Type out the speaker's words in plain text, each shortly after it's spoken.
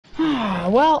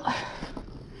Well,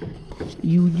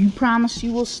 you promise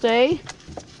you will stay?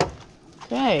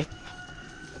 Okay.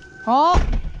 Oh,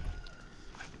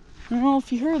 I don't know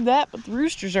if you heard that, but the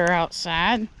roosters are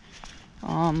outside.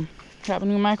 Got a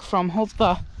new microphone. Hope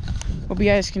you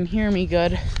guys can hear me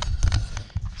good.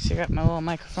 See, I got my little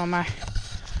microphone. I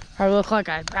probably look like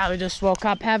I probably just woke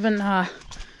up having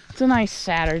it's a nice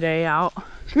Saturday out.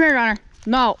 Come here, Gunner.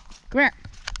 No, come here.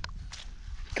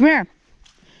 Come here.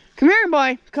 Come here,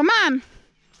 boy. Come on.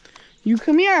 You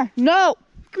come here. No.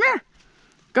 Come here.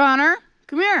 Gunner.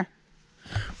 Come here.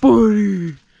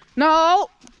 Buddy. No.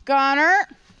 Gunner.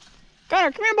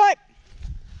 Gunner, come here, boy.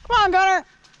 Come on, Gunner.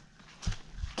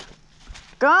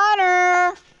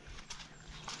 Gunner.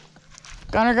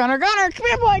 Gunner, Gunner, Gunner. Come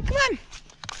here, boy. Come on.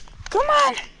 Come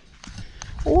on.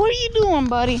 What are you doing,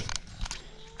 buddy?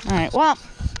 All right, well,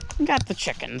 we got the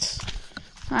chickens.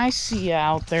 I see you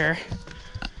out there.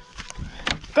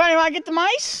 Gunner, you want to get the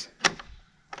mice?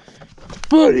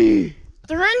 Buddy.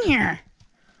 They're in here.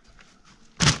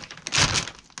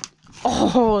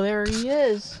 Oh, there he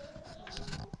is.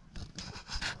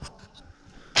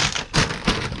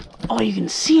 Oh, you can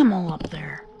see them all up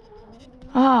there.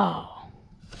 Oh.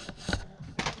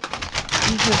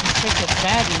 These are the chickens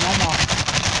bagging almost.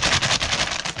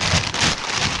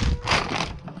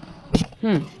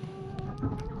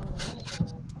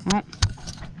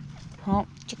 Oh,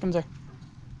 chickens are.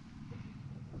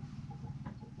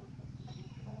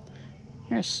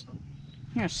 Here's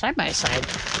side by side.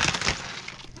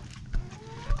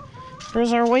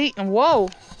 There's our weight, and whoa,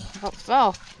 it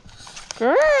fell.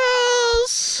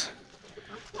 Girls,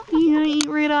 you gonna eat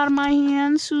right out of my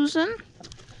hand, Susan?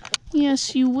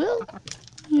 Yes, you will.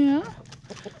 Yeah,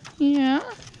 yeah.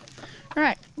 All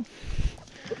right,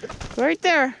 go right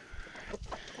there.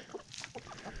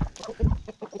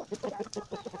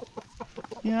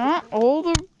 Yeah, all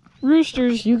the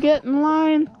roosters, you get in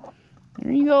line.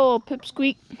 There you go,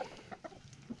 pipsqueak.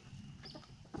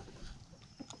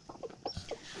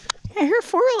 I hear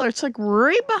four-wheeler. It's like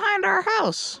right behind our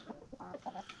house.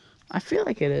 I feel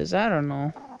like it is. I don't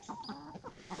know.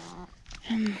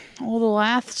 And all the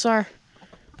laths are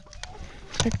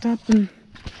picked up and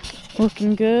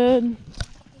looking good.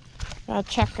 Gotta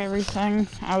check everything.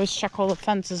 I always check all the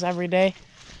fences every day.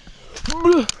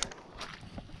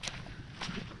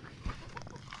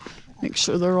 Make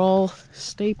sure they're all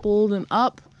stapled and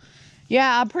up.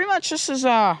 Yeah, pretty much this is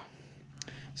a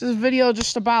video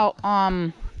just about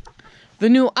the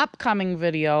new upcoming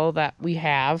video that we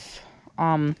have.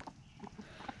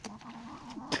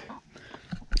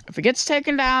 If it gets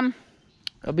taken down,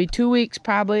 it'll be 2 weeks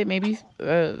probably, maybe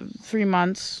 3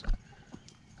 months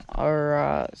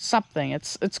or something.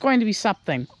 It's going to be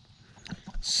something.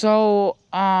 So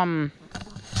I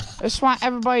just want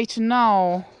everybody to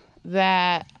know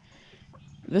that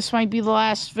this might be the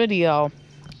last video.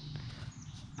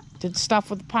 Did stuff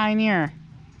with the Pioneer,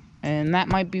 and that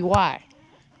might be why.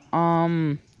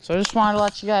 So I just wanted to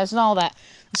let you guys know that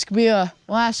this could be a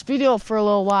last video for a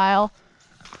little while,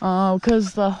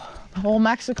 because the whole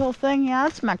Mexico thing, yeah,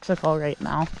 it's Mexico right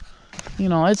now. You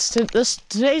know, it's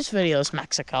today's video is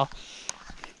Mexico.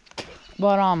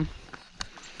 But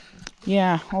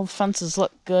yeah, all the fences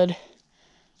look good.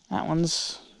 That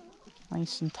one's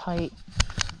nice and tight.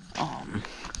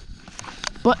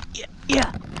 But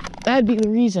yeah, that'd be the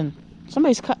reason.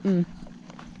 Somebody's cutting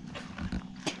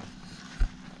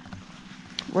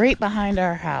right behind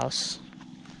our house.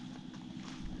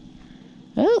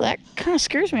 Oh, that kind of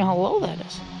scares me how low that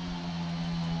is.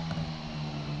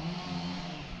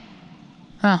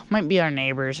 Huh, might be our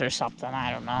neighbors or something,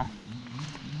 I don't know.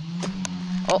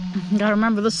 Oh, gotta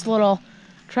remember this little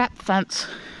trap fence.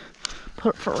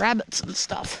 Put it for rabbits and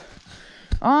stuff.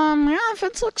 Yeah, the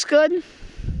fence looks good.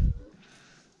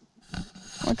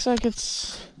 Looks like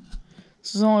this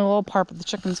is only a little part, but the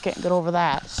chickens can't get over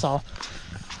that, so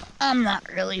I'm not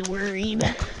really worried.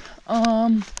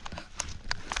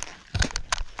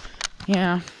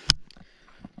 Yeah.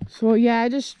 So yeah, I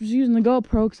just was using the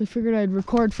GoPro because I figured I'd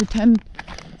record for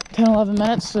 10-11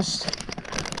 minutes, just,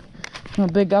 you know,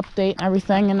 big update and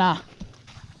everything. And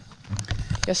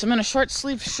guess I'm in a short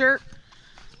sleeve shirt,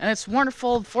 and it's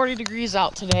wonderful, 40 degrees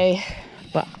out today.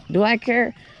 But do I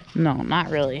care? No, not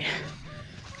really.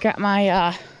 Got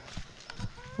my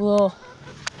little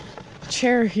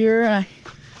chair here, and I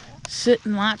sit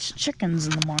and watch chickens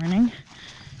in the morning.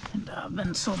 And I've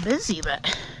been so busy,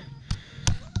 but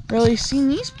really seen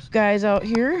these guys out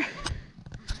here.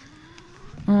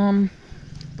 Yeah.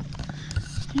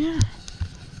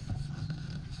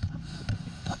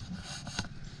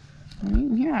 I mean, you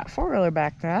can hear that four-wheeler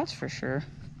back there, that's for sure.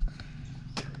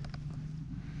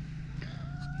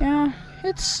 Yeah,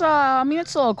 It's, I mean,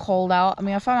 it's a little cold out. I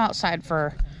mean, if I'm outside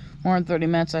for more than 30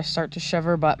 minutes, I start to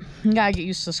shiver, but you gotta get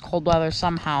used to this cold weather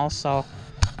somehow, so,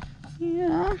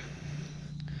 yeah.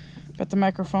 But the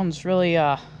microphone's really,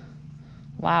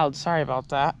 loud. Sorry about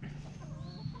that.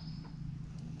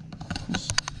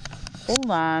 Just hold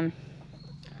on.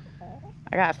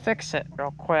 I gotta fix it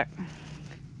real quick.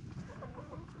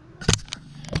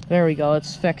 There we go.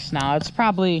 It's fixed now. It's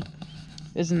probably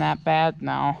isn't that bad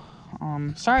now.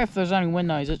 Sorry if there's any wind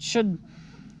noise. It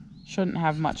shouldn't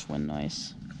have much wind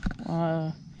noise,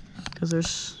 because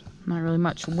there's not really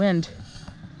much wind.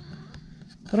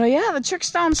 But yeah, the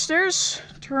chicks downstairs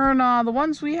turn the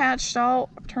ones we hatched out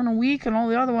turn a week, and all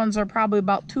the other ones are probably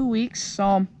about 2 weeks.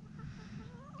 So,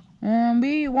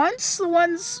 and once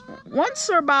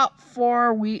they're about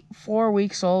 4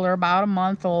 weeks old or about a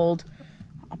month old,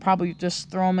 I'll probably just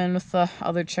throw them in with the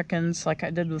other chickens, like I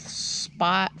did with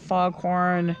Spot,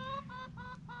 Foghorn,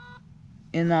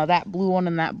 and that blue one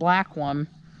and that black one.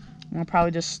 I'll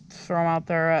probably just throw them out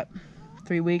there at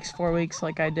 3 weeks, 4 weeks,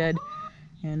 like I did,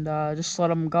 and just let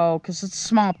them go, because it's a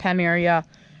small pen area.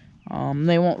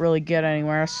 They won't really get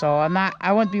anywhere, so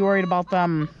I wouldn't be worried about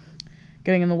them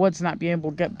getting in the woods and not being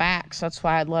able to get back. So that's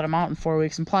why I'd let them out in 4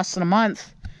 weeks. And plus, in a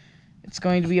month, it's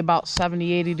going to be about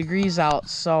 70, 80 degrees out,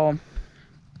 so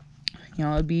you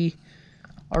know, it'd be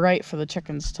all right for the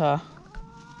chickens the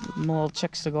little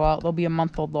chicks to go out. They'll be a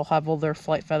month old. They'll have all their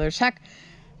flight feathers. Heck,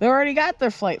 they already got their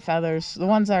flight feathers. The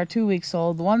ones that are 2 weeks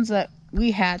old, the ones that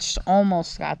we hatched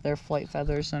almost got their flight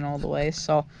feathers in all the way.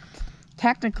 So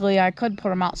technically, I could put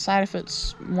them outside if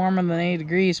it's warmer than 80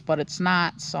 degrees, but it's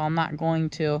not, so I'm not going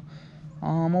to.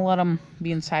 We'll let them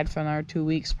be inside for another 2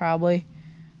 weeks probably,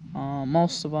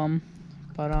 most of them.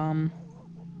 But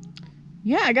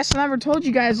yeah, I guess I never told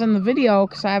you guys in the video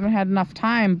because I haven't had enough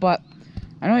time, but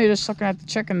I know you're just looking at the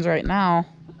chickens right now.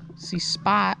 See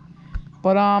Spot.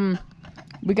 But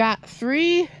we got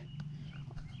 3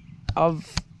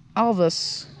 of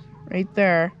Elvis right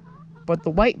there, but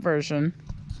the white version.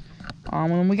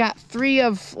 And we got 3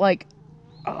 of like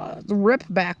the Rip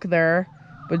back there,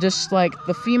 but just like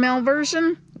the female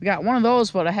version. We got one of those,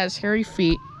 but it has hairy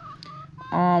feet.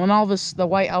 And Elvis, the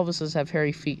white Elvises have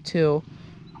hairy feet too.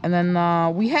 And then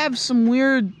we have some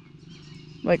weird,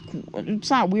 like, it's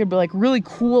not weird, but like really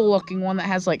cool looking one that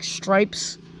has like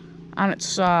stripes on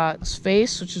its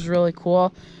face, which is really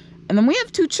cool. And then we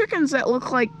have 2 chickens that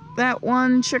look like that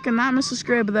one chicken, not Mrs.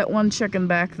 Gray, but that one chicken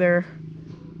back there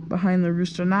behind the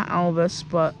rooster. Not Elvis,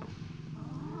 but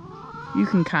you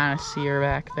can kind of see her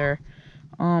back there.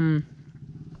 2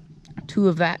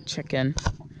 of that chicken.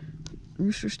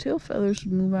 Rooster's tail feathers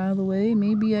would move out of the way.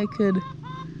 Maybe I could.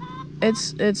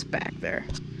 It's back there.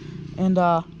 And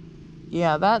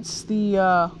yeah, that's the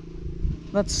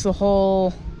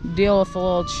whole deal with the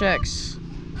little chicks.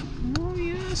 Oh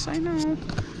yes, I know.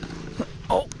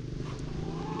 Oh.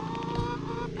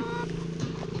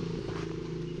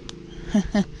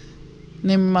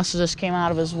 Maybe must have just came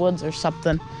out of his woods or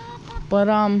something. But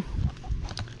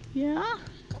yeah.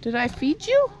 Did I feed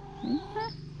you? Mm-hmm.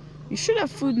 You should have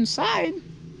food inside.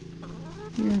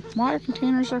 Your water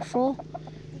containers are full.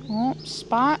 Oh,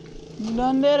 Spot, you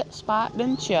done did it, Spot,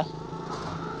 didn't you?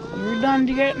 You're done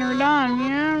getting her done.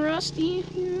 Yeah, Rusty.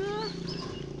 Yeah,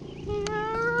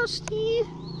 Rusty.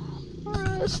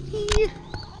 Rusty.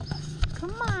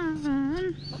 Come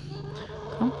on.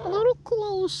 Come a little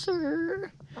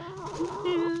closer.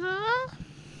 Yeah.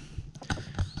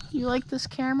 You like this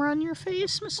camera on your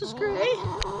face, Mrs. Gray?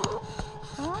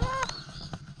 Oh,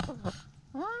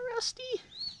 Rusty.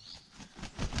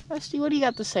 Rusty, what do you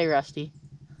got to say, Rusty?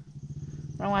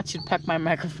 I don't want you to peck my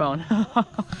microphone.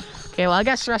 Okay, well, I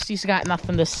guess Rusty's got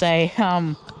nothing to say.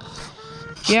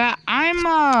 Yeah,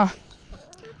 I'm,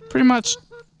 pretty much...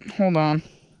 Hold on.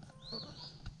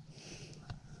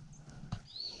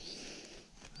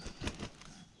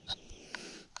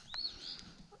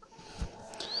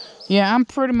 Yeah, I'm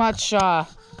pretty much done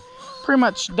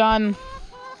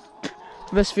with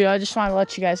this video. I just want to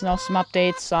let you guys know some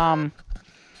updates.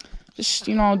 Just,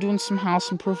 you know, doing some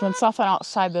house improvements, nothing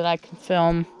outside that I can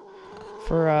film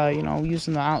for, you know,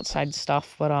 using the outside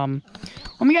stuff. But,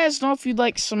 let me guys know if you'd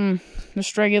like some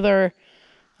just regular,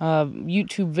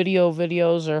 YouTube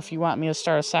videos, or if you want me to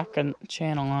start a second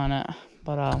channel on it.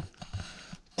 But,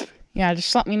 yeah,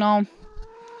 just let me know.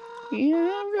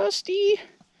 Yeah, Rusty.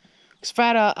 If I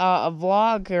had a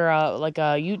vlog or like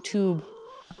a YouTube,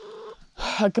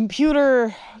 on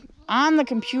the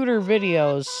computer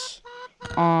videos,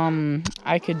 I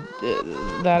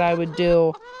would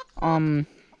do,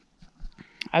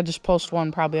 I'd just post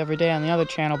one probably every day on the other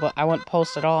channel, but I wouldn't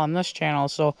post it all on this channel,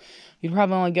 so you'd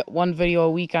probably only get one video a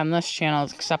week on this channel,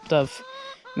 except of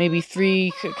maybe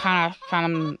 3 kind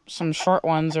of some short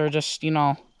ones, or just, you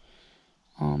know,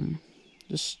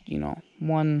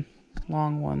 one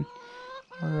long one,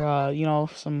 or you know,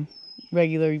 some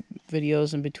regular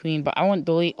videos in between. But I won't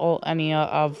delete any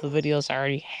of the videos I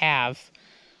already have.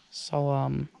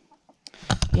 So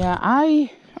yeah,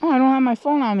 I don't have my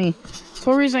phone on me. The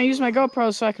whole reason I use my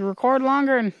GoPro so I could record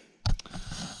longer and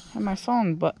have my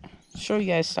phone, but show you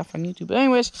guys stuff on YouTube. But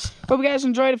anyways, hope you guys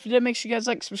enjoyed. If you did, make sure you guys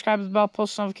like, subscribe to the bell,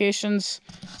 post notifications.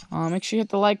 Make sure you hit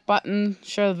the like button,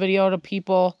 share the video to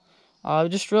people.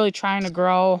 Just really trying to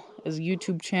grow as a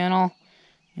YouTube channel.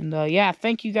 And yeah,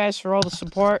 thank you guys for all the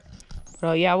support.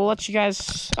 But yeah, I'll let you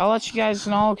guys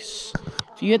know, 'cause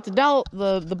if you hit the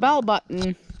bell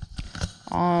button,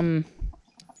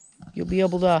 you'll be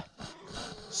able to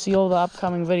see all the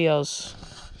upcoming videos.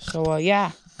 So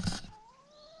yeah.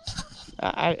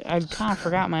 I kind of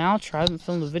forgot my outro. I haven't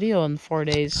filmed a video in 4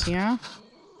 days, yeah?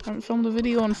 I haven't filmed a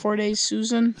video in 4 days,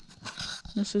 Susan.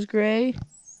 Mrs. Gray.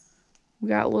 We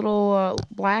got little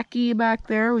Blackie back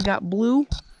there. We got Blue.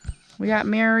 We got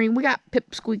Mary. We got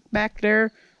Pipsqueak back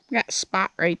there. We got Spot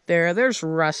right there. There's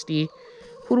Rusty.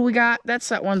 Who do we got? That's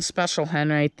that one special hen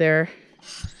right there.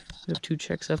 We have 2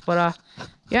 chicks up. But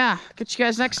yeah, catch you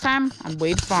guys next time on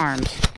Wade Farms.